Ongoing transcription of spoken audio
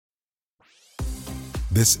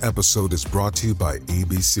This episode is brought to you by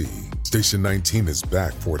ABC. Station 19 is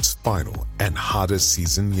back for its final and hottest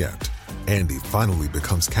season yet. Andy finally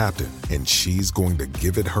becomes captain, and she's going to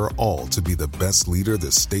give it her all to be the best leader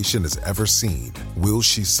the station has ever seen. Will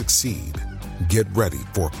she succeed? Get ready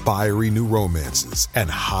for fiery new romances and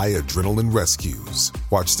high adrenaline rescues.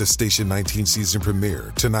 Watch the Station 19 season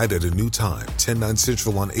premiere tonight at a new time, 10/9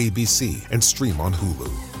 Central on ABC, and stream on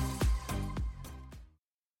Hulu.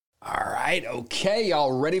 All right, okay,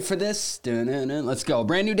 y'all ready for this? Let's go.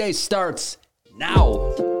 Brand new day starts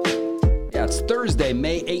now. Yeah, it's Thursday,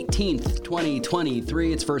 May 18th,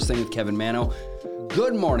 2023. It's First Thing with Kevin Mano.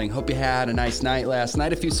 Good morning. Hope you had a nice night last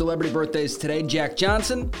night. A few celebrity birthdays today. Jack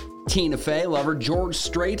Johnson, Tina Fey, lover George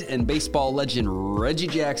Strait, and baseball legend Reggie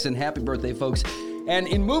Jackson. Happy birthday, folks. And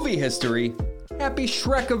in movie history, happy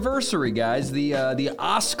Shrek-iversary, guys. The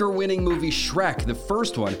Oscar-winning movie Shrek, the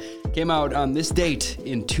first one, came out on this date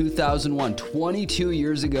in 2001. 22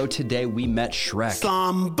 years ago today, we met Shrek.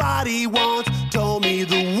 Somebody once told me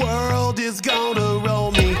the world is gonna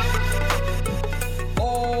roll me.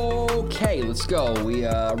 Okay, let's go. We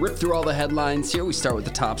rip through all the headlines here. We start with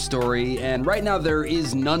the top story, and right now there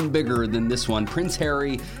is none bigger than this one. Prince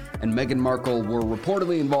Harry and Meghan Markle were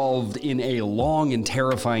reportedly involved in a long and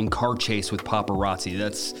terrifying car chase with paparazzi.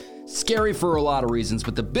 That's scary for a lot of reasons,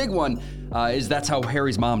 but the big one is that's how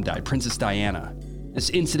Harry's mom died, Princess Diana.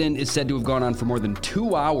 This incident is said to have gone on for more than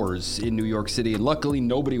 2 hours in New York City, and luckily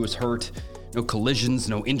nobody was hurt. No collisions,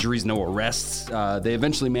 no injuries, no arrests. They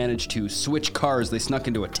eventually managed to switch cars. They snuck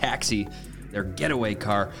into a taxi, their getaway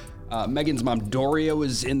car. Meghan's mom, Doria,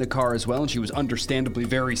 was in the car as well, and she was understandably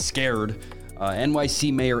very scared.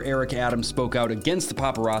 NYC Mayor Eric Adams spoke out against the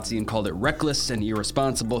paparazzi and called it reckless and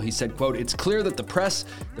irresponsible. He said, quote, "It's clear that the press,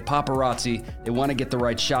 the paparazzi, they want to get the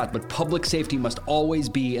right shot, but public safety must always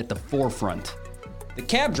be at the forefront." The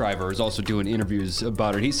cab driver is also doing interviews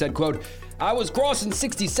about it. He said, quote, "I was crossing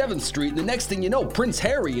 67th Street, and the next thing you know, Prince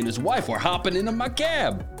Harry and his wife were hopping into my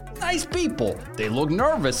cab. Nice people. They looked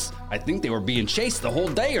nervous. I think they were being chased the whole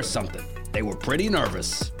day or something. They were pretty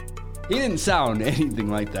nervous." He didn't sound anything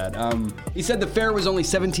like that. He said the fare was only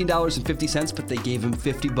 $17.50, but they gave him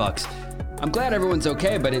 $50. I'm glad everyone's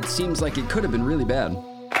okay, but it seems like it could have been really bad.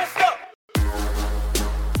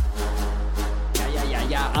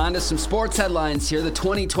 On to some sports headlines here. The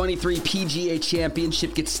 2023 PGA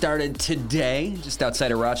Championship gets started today, just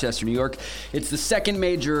outside of Rochester, New York. It's the second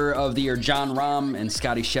major of the year. Jon Rahm and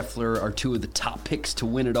Scottie Scheffler are two of the top picks to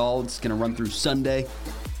win it all. It's going to run through Sunday.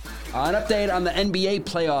 An update on the NBA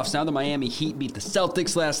playoffs. Now the Miami Heat beat the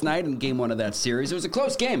Celtics last night in game one of that series. It was a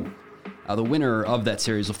close game. The winner of that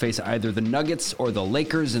series will face either the Nuggets or the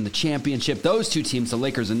Lakers in the championship. Those two teams, the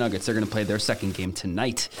Lakers and Nuggets, they're going to play their second game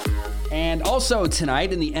tonight. And also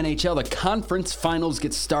tonight in the NHL, the conference finals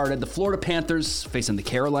get started. The Florida Panthers facing the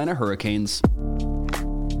Carolina Hurricanes.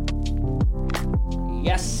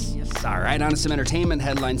 Yes. All right, on to some entertainment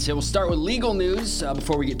headlines here. We'll start with legal news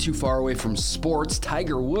before we get too far away from sports.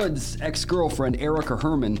 Tiger Woods' ex-girlfriend, Erica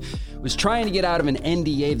Herman, was trying to get out of an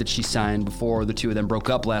NDA that she signed before the two of them broke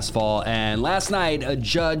up last fall. And last night, a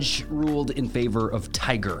judge ruled in favor of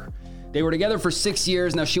Tiger. They were together for 6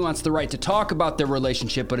 years. Now she wants the right to talk about their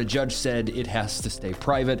relationship, but a judge said it has to stay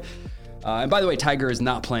private. And by the way, Tiger is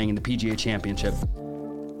not playing in the PGA Championship.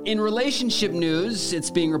 In relationship news, it's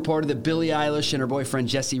being reported that Billie Eilish and her boyfriend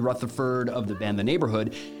Jesse Rutherford of the band The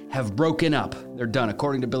Neighborhood have broken up. They're done.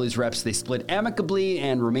 According to Billie's reps, they split amicably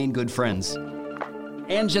and remain good friends.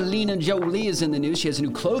 Angelina Jolie is in the news. She has a new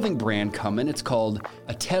clothing brand coming. It's called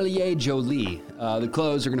Atelier Jolie. The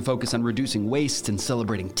clothes are going to focus on reducing waste and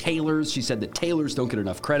celebrating tailors. She said that tailors don't get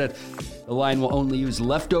enough credit. The line will only use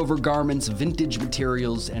leftover garments, vintage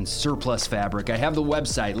materials, and surplus fabric. I have the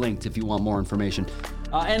website linked if you want more information.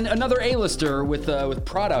 And another A-lister with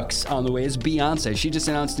products on the way is Beyonce. She just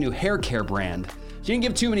announced a new hair care brand. She didn't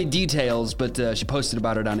give too many details, but she posted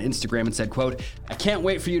about it on Instagram and said, quote, "I can't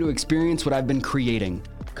wait for you to experience what I've been creating.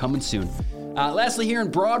 Coming soon." Lastly, here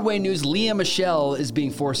in Broadway news, Lea Michele is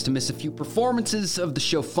being forced to miss a few performances of the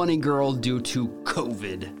show Funny Girl due to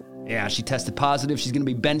COVID. Yeah, she tested positive. She's going to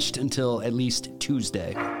be benched until at least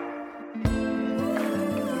Tuesday.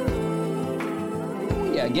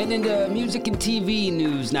 Yeah, getting into music and TV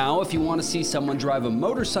news now. If you want to see someone drive a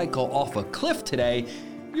motorcycle off a cliff today,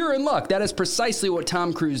 you're in luck. That is precisely what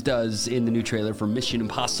Tom Cruise does in the new trailer for Mission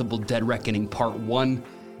Impossible Dead Reckoning Part 1.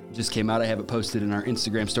 It just came out. I have it posted in our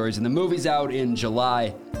Instagram stories, and the movie's out in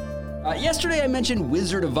July. Yesterday I mentioned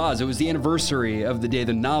Wizard of Oz. It was the anniversary of the day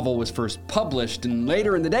the novel was first published, and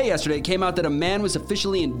later in the day yesterday it came out that a man was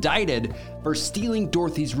officially indicted for stealing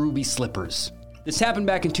Dorothy's ruby slippers. This happened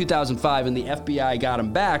back in 2005, and the FBI got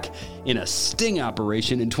him back in a sting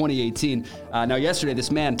operation in 2018. Now, yesterday, this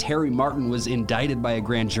man, Terry Martin, was indicted by a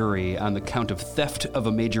grand jury on the count of theft of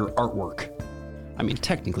a major artwork. I mean,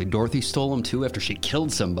 technically, Dorothy stole them too after she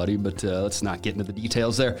killed somebody, but let's not get into the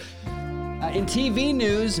details there. In TV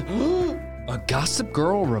news, a Gossip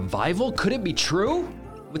Girl revival? Could it be true?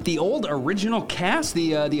 With the old original cast,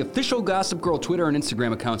 the official Gossip Girl Twitter and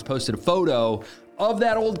Instagram accounts posted a photo of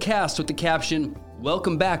that old cast with the caption,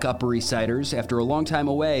 "Welcome back, Upper East Siders. After a long time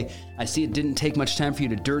away, I see it didn't take much time for you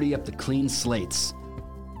to dirty up the clean slates."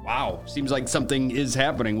 Wow, seems like something is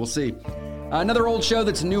happening. We'll see. Another old show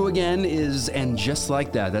that's new again is And Just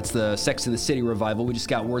Like That. That's the Sex and the City revival. We just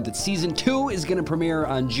got word that season 2 is going to premiere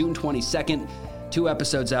on June 22nd. 2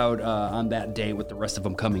 episodes out on that day, with the rest of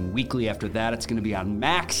them coming weekly after that. It's going to be on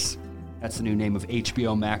Max. That's the new name of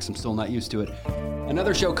HBO Max. I'm still not used to it.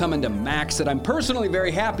 Another show coming to Max that I'm personally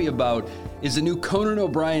very happy about is the new Conan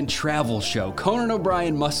O'Brien travel show. Conan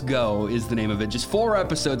O'Brien Must Go is the name of it. Just 4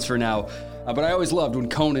 episodes for now. But I always loved when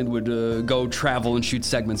Conan would go travel and shoot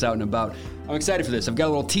segments out and about. I'm excited for this. I've got a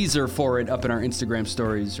little teaser for it up in our Instagram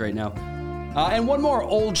stories right now. And one more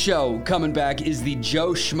old show coming back is the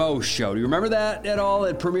Joe Schmo Show. Do you remember that at all?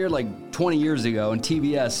 It premiered like 20 years ago, and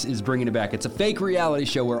TBS is bringing it back. It's a fake reality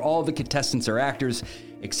show where all the contestants are actors,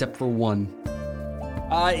 except for one.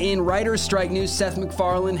 In writer's strike news, Seth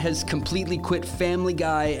MacFarlane has completely quit Family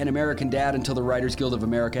Guy and American Dad until the Writers Guild of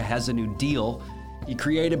America has a new deal. He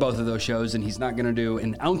created both of those shows, and he's not going to do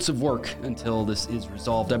an ounce of work until this is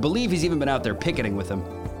resolved. I believe he's even been out there picketing with him.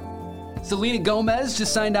 Selena Gomez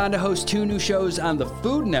just signed on to host 2 new shows on the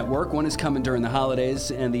Food Network. One is coming during the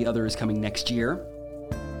holidays, and the other is coming next year.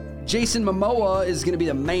 Jason Momoa is going to be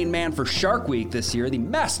the main man for Shark Week this year, the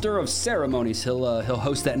master of ceremonies. He'll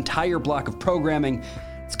host that entire block of programming.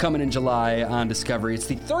 It's coming in July on Discovery. It's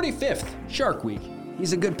the 35th Shark Week.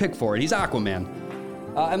 He's a good pick for it. He's Aquaman.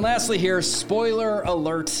 And lastly here, spoiler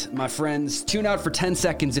alert, my friends. Tune out for 10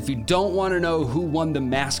 seconds if you don't want to know who won The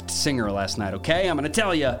Masked Singer last night, okay? I'm going to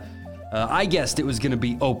tell you. I guessed it was going to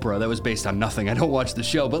be Oprah. That was based on nothing. I don't watch the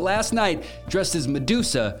show. But last night, dressed as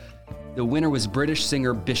Medusa, the winner was British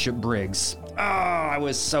singer Bishop Briggs. Oh, I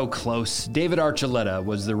was so close. David Archuleta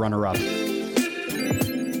was the runner-up.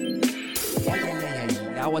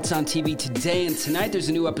 Now, what's on TV today and tonight? There's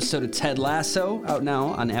a new episode of Ted Lasso out now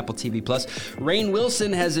on Apple TV+. Rainn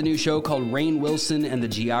Wilson has a new show called Rainn Wilson and the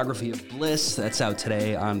Geography of Bliss. That's out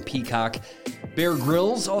today on Peacock. Bear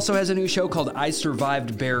Grylls also has a new show called I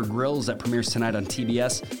Survived Bear Grylls that premieres tonight on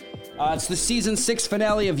TBS. It's the season 6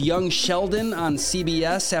 finale of Young Sheldon on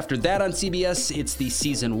CBS. After that on CBS, it's the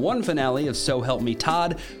season 1 finale of So Help Me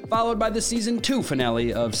Todd, followed by the season 2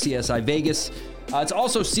 finale of CSI Vegas. It's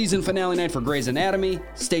also season finale night for Grey's Anatomy,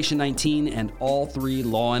 Station 19, and all 3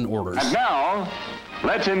 Law & Orders. And now,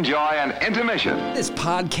 let's enjoy an intermission. This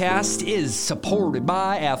podcast is supported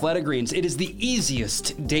by Athletic Greens. It is the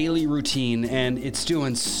easiest daily routine, and it's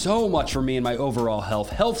doing so much for me and my overall health.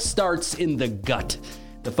 Health starts in the gut.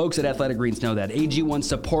 The folks at Athletic Greens know that. AG1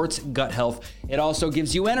 supports gut health. It also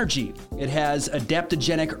gives you energy. It has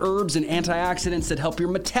adaptogenic herbs and antioxidants that help your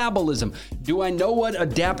metabolism. Do I know what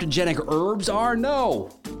adaptogenic herbs are?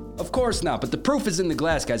 No. Of course not, but the proof is in the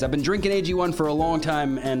glass, guys. I've been drinking AG1 for a long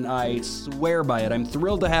time, and I swear by it. I'm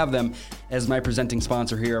thrilled to have them as my presenting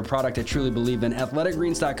sponsor here, a product I truly believe in.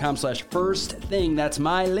 athleticgreens.com/firstthing. That's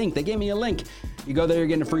my link. They gave me a link. You go there, you're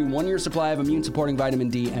getting a free 1-year supply of immune-supporting vitamin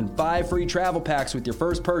D and 5 free travel packs with your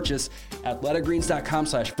first purchase.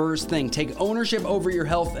 athleticgreens.com/firstthing. Take ownership over your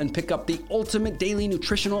health and pick up the ultimate daily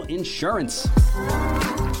nutritional insurance.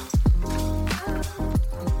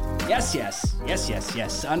 Yes.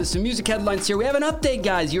 On to some music headlines here. We have an update,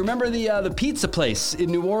 guys. You remember the pizza place in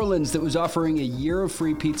New Orleans that was offering a year of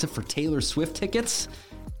free pizza for Taylor Swift tickets?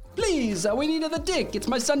 Please, we need the tickets.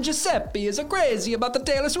 My son Giuseppe is crazy about the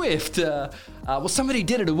Taylor Swift. Well, somebody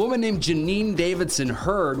did it. A woman named Janine Davidson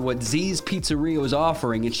heard what Z's Pizzeria was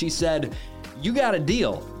offering, and she said, "You got a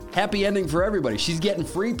deal. Happy ending for everybody." She's getting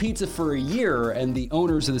free pizza for a year, and the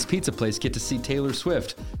owners of this pizza place get to see Taylor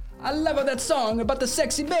Swift. I love that song about the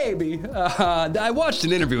sexy baby. I watched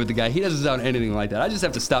an interview with the guy. He doesn't sound anything like that. I just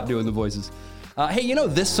have to stop doing the voices. Hey, you know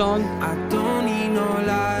this song? I don't need no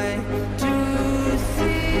light to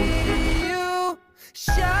see you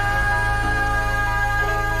shine.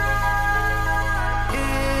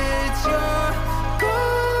 It's your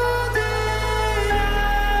golden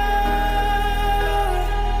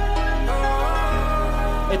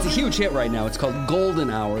hour. It's a huge hit right now. It's called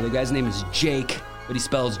Golden Hour. The guy's name is Jake, but he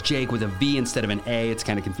spells Jake with a V instead of an A. It's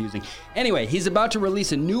kind of confusing. Anyway, he's about to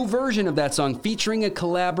release a new version of that song featuring a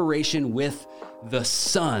collaboration with The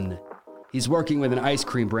Sun. He's working with an ice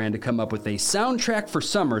cream brand to come up with a soundtrack for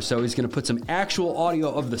summer, so he's going to put some actual audio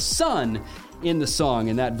of the sun in the song,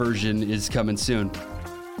 and that version is coming soon.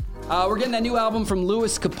 We're getting that new album from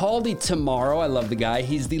Louis Capaldi tomorrow. I love the guy.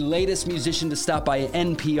 He's the latest musician to stop by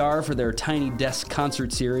NPR for their Tiny Desk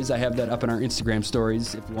concert series. I have that up in our Instagram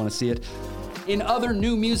stories if you want to see it. In other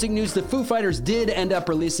new music news, the Foo Fighters did end up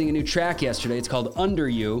releasing a new track yesterday. It's called Under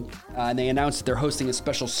You, and they announced that they're hosting a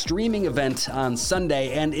special streaming event on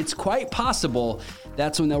Sunday, and it's quite possible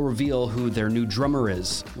that's when they'll reveal who their new drummer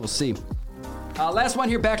is. We'll see. Last one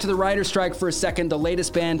here, back to the writer's strike for a second. The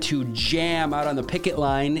latest band to jam out on the picket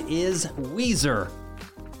line is Weezer.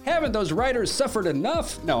 Haven't those writers suffered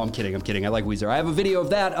enough? No, I'm kidding. I like Weezer. I have a video of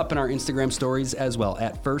that up in our Instagram stories as well,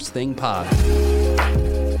 at First Thing Pod.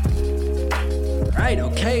 Right,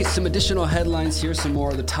 okay, some additional headlines here, some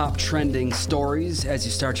more of the top trending stories as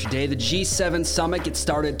you start your day. The G7 summit gets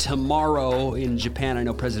started tomorrow in Japan. I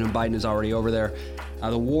know President Biden is already over there.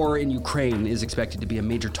 The war in Ukraine is expected to be a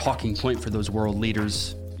major talking point for those world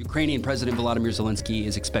leaders. Ukrainian President Volodymyr Zelensky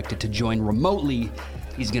is expected to join remotely.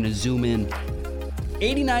 He's going to zoom in.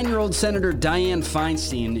 89-year-old Senator Dianne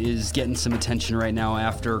Feinstein is getting some attention right now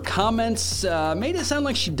after comments made it sound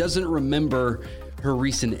like she doesn't remember her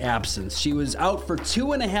recent absence. She was out for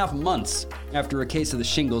 2.5 months after a case of the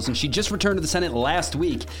shingles, and she just returned to the Senate last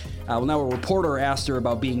week. Now a reporter asked her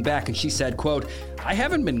about being back, and she said, quote, "I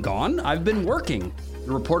haven't been gone, I've been working."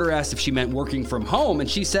 The reporter asked if she meant working from home, and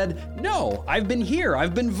she said, "No, I've been here,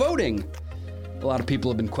 I've been voting." A lot of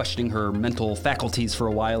people have been questioning her mental faculties for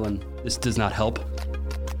a while, and this does not help.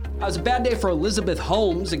 It was a bad day for Elizabeth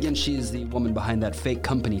Holmes. Again, she's the woman behind that fake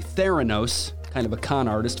company Theranos. Kind of a con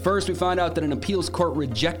artist. First, we found out that an appeals court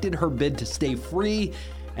rejected her bid to stay free,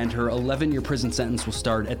 and her 11-year prison sentence will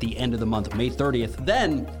start at the end of the month, May 30th.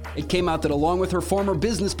 Then, it came out that along with her former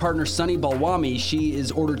business partner, Sunny Balwani, she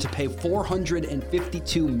is ordered to pay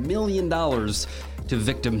 $452 million to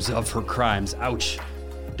victims of her crimes. Ouch.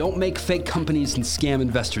 Don't make fake companies and scam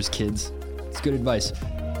investors, kids. It's good advice.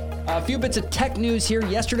 A few bits of tech news here.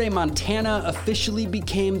 Yesterday, Montana officially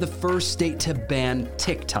became the first state to ban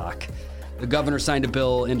TikTok. The governor signed a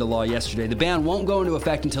bill into law yesterday. The ban won't go into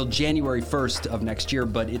effect until January 1st of next year,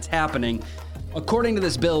 but it's happening. According to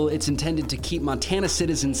this bill, it's intended to keep Montana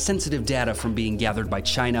citizens' sensitive data from being gathered by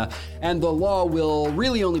China, and the law will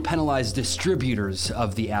really only penalize distributors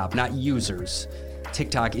of the app, not users.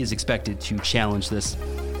 TikTok is expected to challenge this.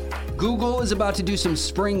 Google is about to do some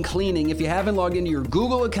spring cleaning. If you haven't logged into your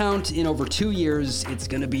Google account in over 2 years, it's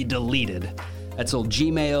going to be deleted. That's old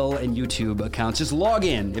Gmail and YouTube accounts. Just log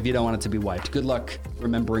in if you don't want it to be wiped. Good luck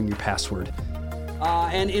remembering your password.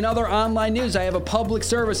 And in other online news, I have a public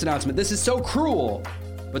service announcement. This is so cruel,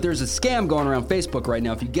 but there's a scam going around Facebook right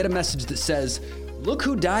now. If you get a message that says, "Look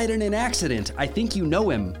who died in an accident. I think you know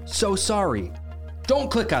him. So sorry." Don't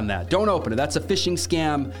click on that. Don't open it. That's a phishing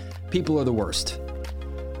scam. People are the worst.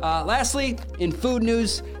 Lastly, in food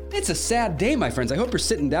news, it's a sad day, my friends. I hope you're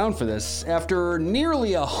sitting down for this. After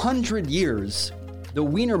nearly 100 years, the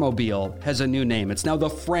Wienermobile has a new name. It's now the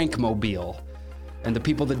Frankmobile. And the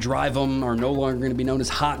people that drive them are no longer going to be known as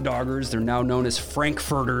hot doggers. They're now known as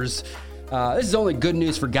Frankfurters. This is only good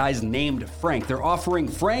news for guys named Frank. They're offering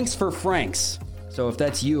Franks for Franks. So if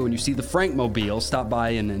that's you and you see the Frankmobile, stop by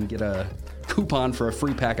and get a coupon for a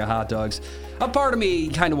free pack of hot dogs. A part of me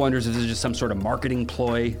kind of wonders if this is just some sort of marketing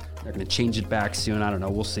ploy. They're going to change it back soon. I don't know.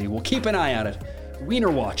 We'll see. We'll keep an eye on it.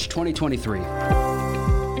 Wiener Watch 2023.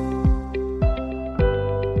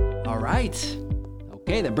 All right.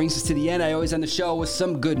 Okay, that brings us to the end. I always end the show with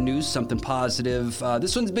some good news, something positive.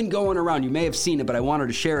 This one's been going around. You may have seen it, but I wanted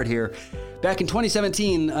to share it here. Back in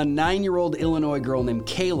 2017, a 9-year-old Illinois girl named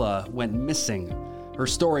Kayla went missing. Her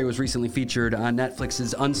story was recently featured on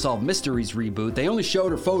Netflix's Unsolved Mysteries reboot. They only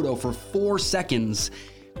showed her photo for 4 seconds,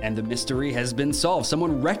 and the mystery has been solved.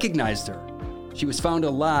 Someone recognized her. She was found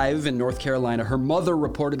alive in North Carolina. Her mother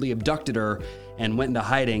reportedly abducted her and went into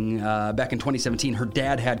hiding. Back in 2017, her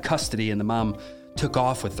dad had custody, and the mom took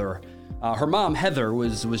off with her. Her mom, Heather,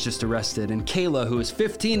 was just arrested, and Kayla, who is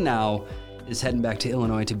 15 now, is heading back to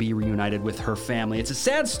Illinois to be reunited with her family. It's a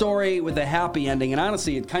sad story with a happy ending, and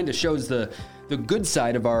honestly, it kind of shows the good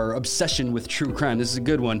side of our obsession with true crime. This is a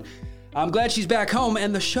good one. I'm glad she's back home,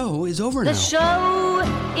 and the show is over now. The show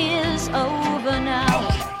is over now.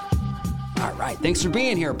 All right, thanks for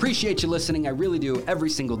being here. Appreciate you listening. I really do, every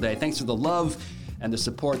single day. Thanks for the love and the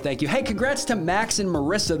support. Thank you. Hey, congrats to Max and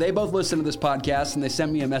Marissa. They both listen to this podcast, and they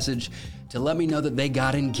sent me a message to let me know that they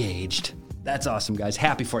got engaged. That's awesome, guys.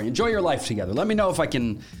 Happy for you. Enjoy your life together. Let me know if I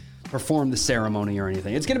can perform the ceremony or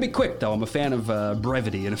anything. It's going to be quick, though. I'm a fan of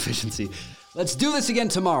brevity and efficiency. Let's do this again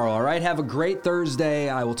tomorrow, all right? Have a great Thursday.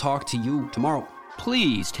 I will talk to you tomorrow.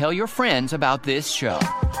 Please tell your friends about this show.